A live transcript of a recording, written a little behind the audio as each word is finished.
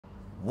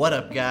What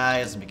up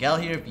guys, Miguel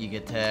here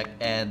of Tech,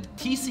 and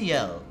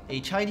TCL, a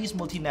Chinese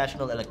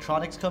multinational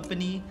electronics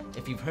company.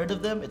 If you've heard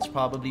of them, it's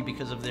probably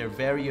because of their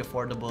very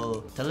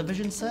affordable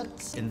television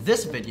sets. In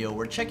this video,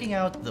 we're checking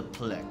out the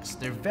Plex,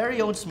 their very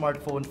own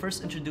smartphone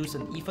first introduced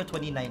in IFA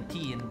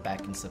 2019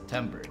 back in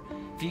September.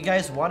 If you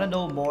guys want to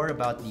know more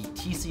about the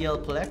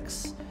TCL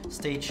Plex,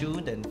 stay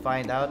tuned and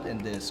find out in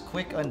this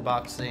quick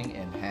unboxing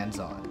and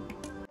hands-on.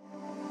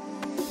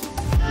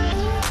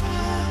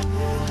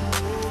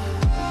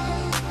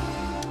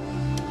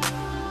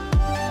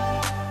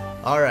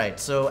 Alright,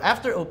 so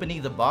after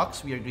opening the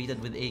box, we are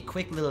greeted with a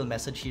quick little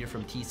message here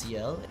from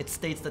TCL. It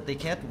states that they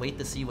can't wait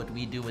to see what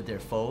we do with their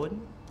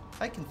phone.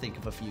 I can think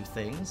of a few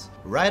things.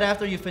 Right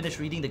after you finish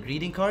reading the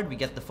greeting card, we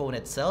get the phone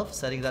itself,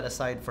 setting that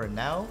aside for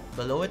now.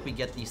 Below it, we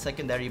get the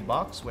secondary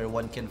box where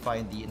one can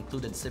find the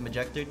included SIM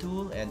ejector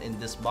tool, and in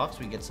this box,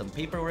 we get some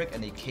paperwork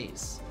and a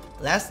case.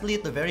 Lastly,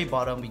 at the very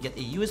bottom, we get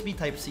a USB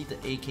Type-C to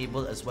A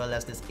cable as well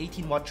as this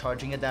 18-watt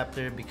charging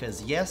adapter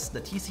because yes,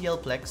 the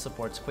TCL Plex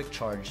supports Quick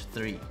Charge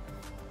 3.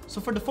 So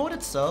for the phone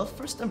itself,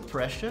 first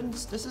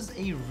impressions, this is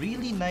a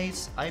really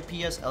nice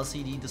IPS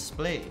LCD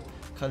display.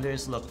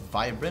 Colors look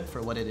vibrant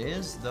for what it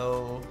is,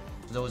 though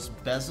those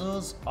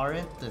bezels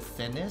aren't the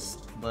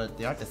thinnest, but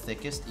they aren't the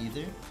thickest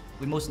either.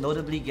 We most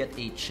notably get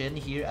a chin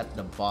here at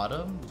the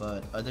bottom,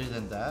 but other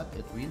than that,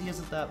 it really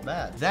isn't that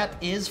bad. That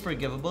is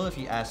forgivable if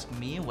you ask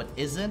me. What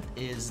isn't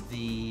is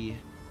the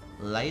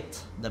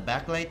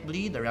backlight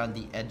bleed around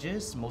the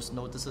edges, most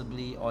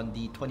noticeably on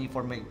the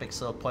 24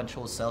 megapixel punch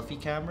hole selfie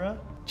camera.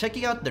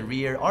 Checking out the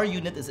rear, our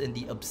unit is in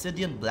the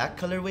obsidian black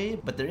colorway,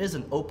 but there is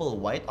an opal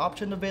white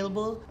option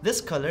available. This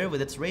color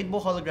with its rainbow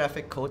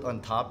holographic coat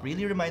on top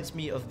really reminds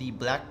me of the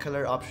black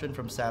color option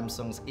from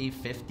Samsung's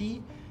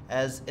A50,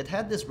 as it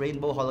had this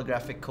rainbow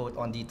holographic coat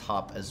on the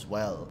top as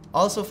well.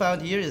 Also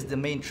found here is the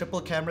main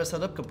triple camera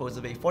setup composed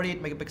of a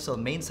 48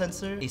 megapixel main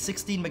sensor, a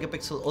 16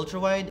 megapixel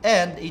ultra-wide,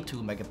 and a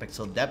 2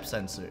 megapixel depth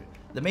sensor.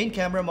 The main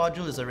camera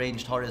module is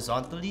arranged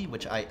horizontally,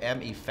 which I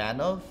am a fan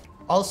of.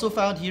 Also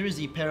found here is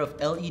a pair of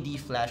LED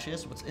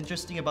flashes. What's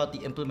interesting about the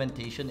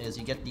implementation is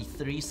you get the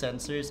 3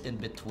 sensors in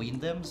between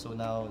them, so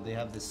now they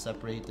have this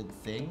separated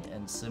thing,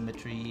 and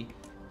symmetry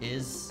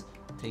is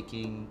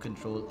taking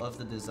control of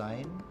the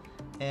design.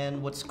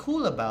 And what's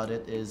cool about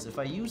it is if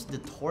I use the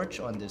torch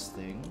on this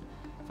thing,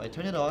 if I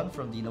turn it on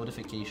from the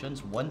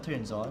notifications, one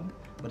turns on,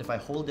 but if I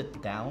hold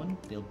it down,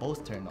 they'll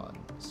both turn on.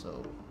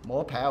 So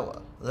more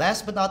power.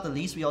 Last but not the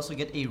least, we also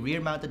get a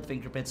rear-mounted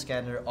fingerprint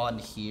scanner on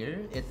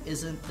here. It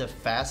isn't the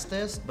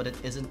fastest, but it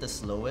isn't the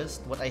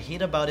slowest. What I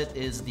hate about it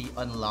is the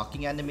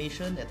unlocking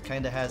animation. It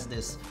kind of has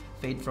this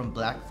fade from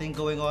black thing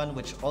going on,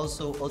 which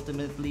also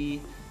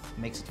ultimately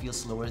makes it feel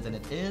slower than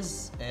it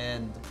is.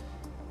 And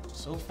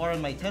so far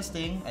in my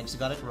testing, I just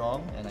got it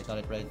wrong, and I got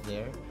it right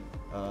there.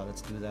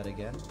 Let's do that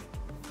again.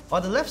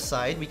 On the left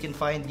side, we can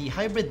find the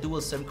hybrid dual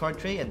SIM card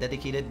tray and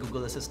dedicated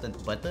Google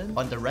Assistant button.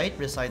 On the right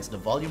resides the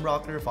volume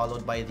rocker,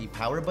 followed by the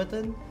power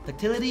button.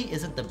 Tactility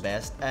isn't the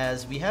best,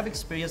 as we have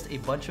experienced a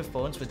bunch of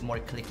phones with more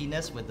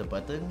clickiness with the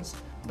buttons,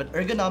 but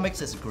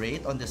ergonomics is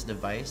great on this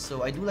device,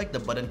 so I do like the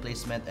button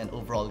placement and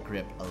overall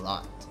grip a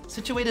lot.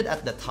 Situated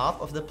at the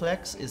top of the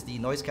Plex is the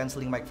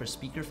noise-canceling mic for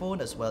speakerphone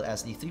as well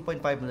as the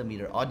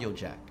 3.5mm audio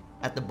jack.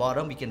 At the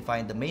bottom, we can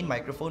find the main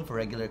microphone for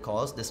regular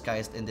calls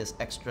disguised in this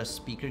extra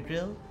speaker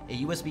grill,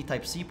 a USB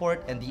Type-C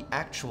port, and the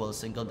actual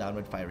single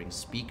downward firing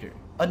speaker.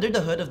 Under the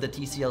hood of the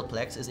TCL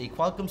Plex is a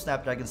Qualcomm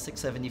Snapdragon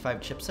 675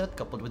 chipset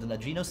coupled with an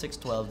Adreno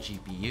 612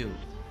 GPU.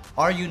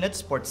 Our unit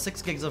sports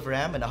 6 gigs of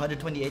RAM and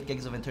 128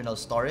 gigs of internal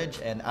storage,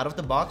 and out of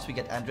the box we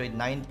get Android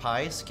 9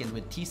 Pie skinned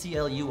with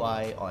TCL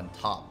UI on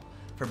top.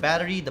 For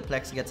battery, the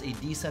Plex gets a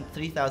decent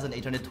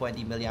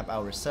 3820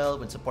 mAh cell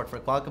with support for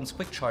Qualcomm's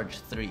Quick Charge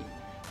 3.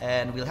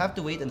 And we'll have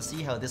to wait and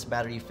see how this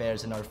battery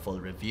fares in our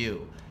full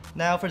review.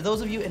 Now, for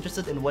those of you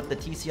interested in what the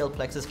TCL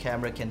Plex's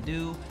camera can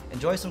do,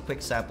 enjoy some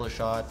quick sample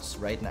shots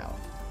right now.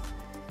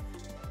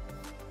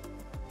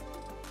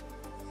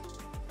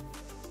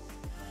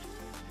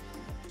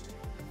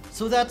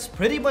 So that's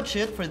pretty much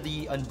it for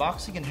the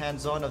unboxing and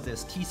hands-on of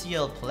this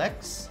TCL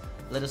Plex.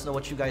 Let us know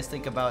what you guys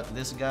think about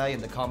this guy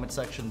in the comment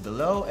section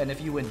below, and if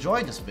you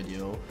enjoyed this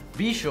video,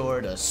 be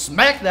sure to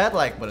smack that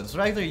like button,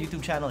 subscribe to our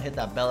YouTube channel, hit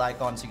that bell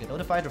icon so you get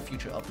notified of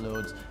future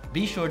uploads.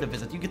 Be sure to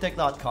visit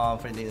yukitech.com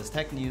for the latest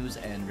tech news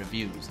and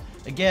reviews.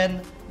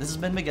 Again, this has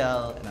been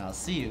Miguel, and I'll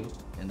see you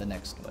in the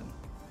next one.